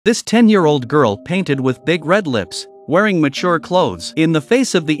This 10-year-old girl painted with big red lips, wearing mature clothes. In the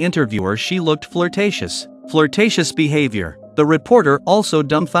face of the interviewer she looked flirtatious. Flirtatious behavior. The reporter also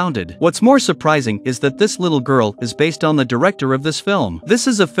dumbfounded. What's more surprising is that this little girl is based on the director of this film. This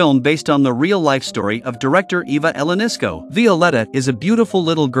is a film based on the real-life story of director Eva Ionesco. Violetta is a beautiful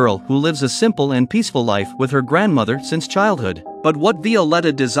little girl who lives a simple and peaceful life with her grandmother since childhood. But what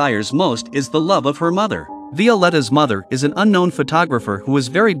Violetta desires most is the love of her mother. Violetta's mother is an unknown photographer who is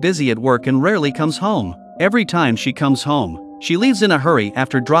very busy at work and rarely comes home. Every time she comes home, she leaves in a hurry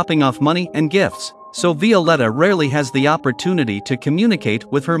after dropping off money and gifts. So Violetta rarely has the opportunity to communicate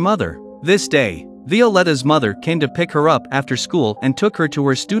with her mother. This day, Violetta's mother came to pick her up after school and took her to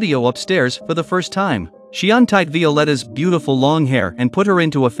her studio upstairs for the first time. She untied Violetta's beautiful long hair and put her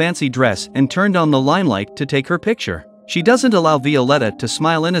into a fancy dress and turned on the limelight to take her picture. She doesn't allow Violetta to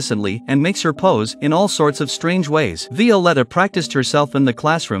smile innocently and makes her pose in all sorts of strange ways. Violetta practiced herself in the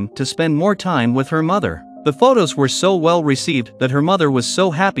classroom to spend more time with her mother. The photos were so well received that her mother was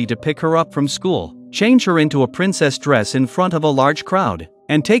so happy to pick her up from school, change her into a princess dress in front of a large crowd,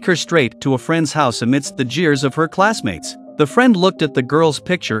 and take her straight to a friend's house amidst the jeers of her classmates. The friend looked at the girl's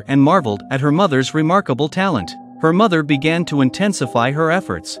picture and marveled at her mother's remarkable talent. Her mother began to intensify her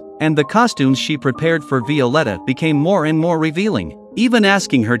efforts, and the costumes she prepared for Violetta became more and more revealing, even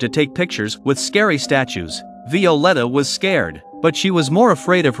asking her to take pictures with scary statues. Violetta was scared, but she was more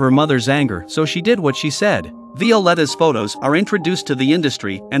afraid of her mother's anger, so she did what she said. Violetta's photos are introduced to the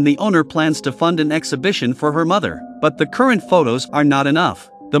industry and the owner plans to fund an exhibition for her mother. But the current photos are not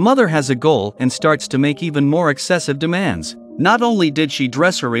enough. The mother has a goal and starts to make even more excessive demands. Not only did she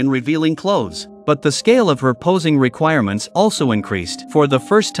dress her in revealing clothes, but the scale of her posing requirements also increased. For the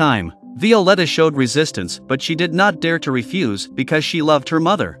first time, Violetta showed resistance, but she did not dare to refuse because she loved her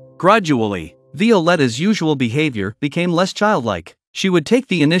mother. Gradually, Violetta's usual behavior became less childlike. She would take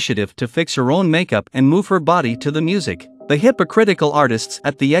the initiative to fix her own makeup and move her body to the music. The hypocritical artists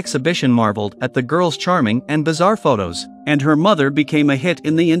at the exhibition marveled at the girl's charming and bizarre photos, and her mother became a hit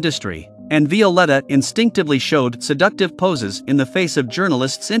in the industry. And Violetta instinctively showed seductive poses in the face of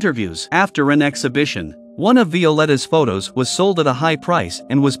journalists' interviews. After an exhibition, one of Violetta's photos was sold at a high price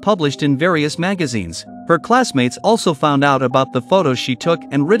and was published in various magazines. Her classmates also found out about the photos she took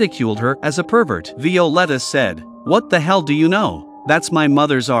and ridiculed her as a pervert. Violetta said, "What the hell do you know? That's my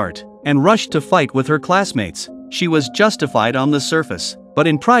mother's art," and rushed to fight with her classmates. She was justified on the surface, but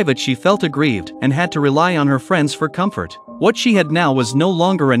in private she felt aggrieved and had to rely on her friends for comfort. What she had now was no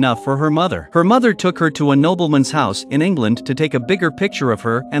longer enough for her mother. Her mother took her to a nobleman's house in England to take a bigger picture of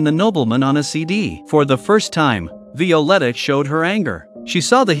her and the nobleman on a CD. For the first time, Violetta showed her anger. She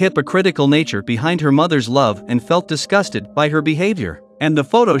saw the hypocritical nature behind her mother's love and felt disgusted by her behavior. And the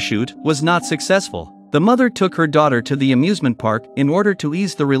photo shoot was not successful. The mother took her daughter to the amusement park in order to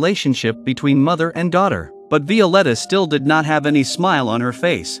ease the relationship between mother and daughter. But Violetta still did not have any smile on her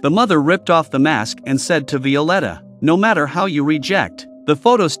face. The mother ripped off the mask and said to Violetta, "No matter how you reject, the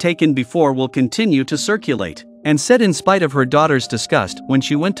photos taken before will continue to circulate," and said in spite of her daughter's disgust when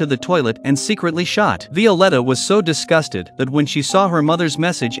she went to the toilet and secretly shot. Violetta was so disgusted that when she saw her mother's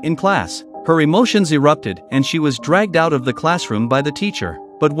message in class, her emotions erupted and she was dragged out of the classroom by the teacher.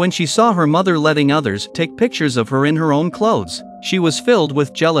 But when she saw her mother letting others take pictures of her in her own clothes, she was filled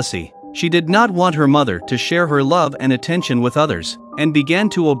with jealousy. She did not want her mother to share her love and attention with others, and began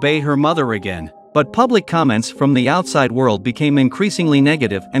to obey her mother again. But public comments from the outside world became increasingly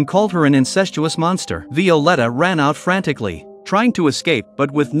negative and called her an incestuous monster. Violetta ran out frantically, trying to escape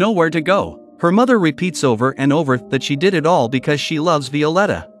but with nowhere to go. Her mother repeats over and over that she did it all because she loves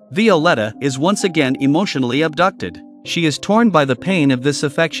Violetta. Violetta is once again emotionally abducted. She is torn by the pain of this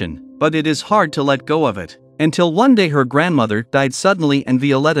affection, but it is hard to let go of it. Until one day her grandmother died suddenly and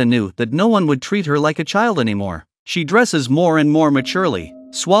Violetta knew that no one would treat her like a child anymore. She dresses more and more maturely,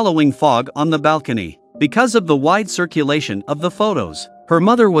 swallowing fog on the balcony. Because of the wide circulation of the photos, her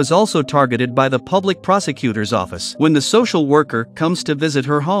mother was also targeted by the public prosecutor's office. When the social worker comes to visit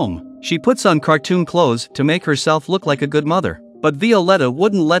her home, she puts on cartoon clothes to make herself look like a good mother. But Violetta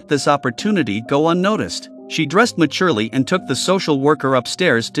wouldn't let this opportunity go unnoticed. She dressed maturely and took the social worker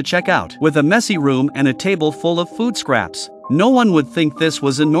upstairs to check out. With a messy room and a table full of food scraps, no one would think this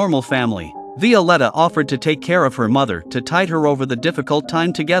was a normal family. Violetta offered to take care of her mother to tide her over the difficult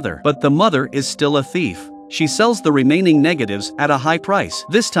time together. But the mother is still a thief. She sells the remaining negatives at a high price.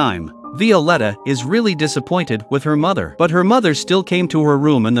 This time, Violetta is really disappointed with her mother. But her mother still came to her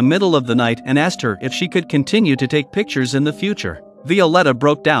room in the middle of the night and asked her if she could continue to take pictures in the future. Violetta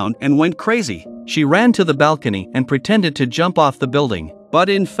broke down and went crazy. She ran to the balcony and pretended to jump off the building. But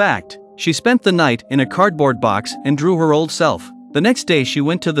in fact, she spent the night in a cardboard box and drew her old self. The next day she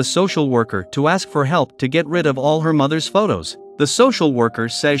went to the social worker to ask for help to get rid of all her mother's photos. The social worker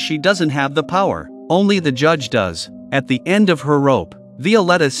says she doesn't have the power, only the judge does. At the end of her rope,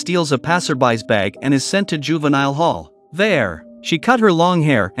 Violetta steals a passerby's bag and is sent to juvenile hall. There, she cut her long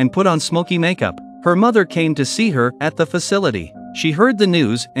hair and put on smoky makeup. Her mother came to see her at the facility. She heard the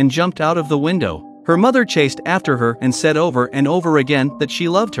news and jumped out of the window. Her mother chased after her and said over and over again that she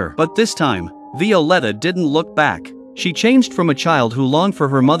loved her. But this time, Violetta didn't look back. She changed from a child who longed for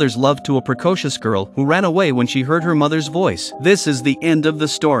her mother's love to a precocious girl who ran away when she heard her mother's voice. This is the end of the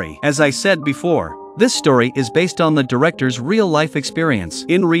story. As I said before, this story is based on the director's real-life experience.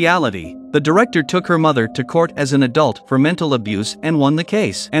 In reality, the director took her mother to court as an adult for mental abuse and won the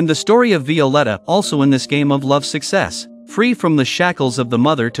case. And the story of Violetta also in this game of love success, free from the shackles of the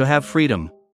mother to have freedom.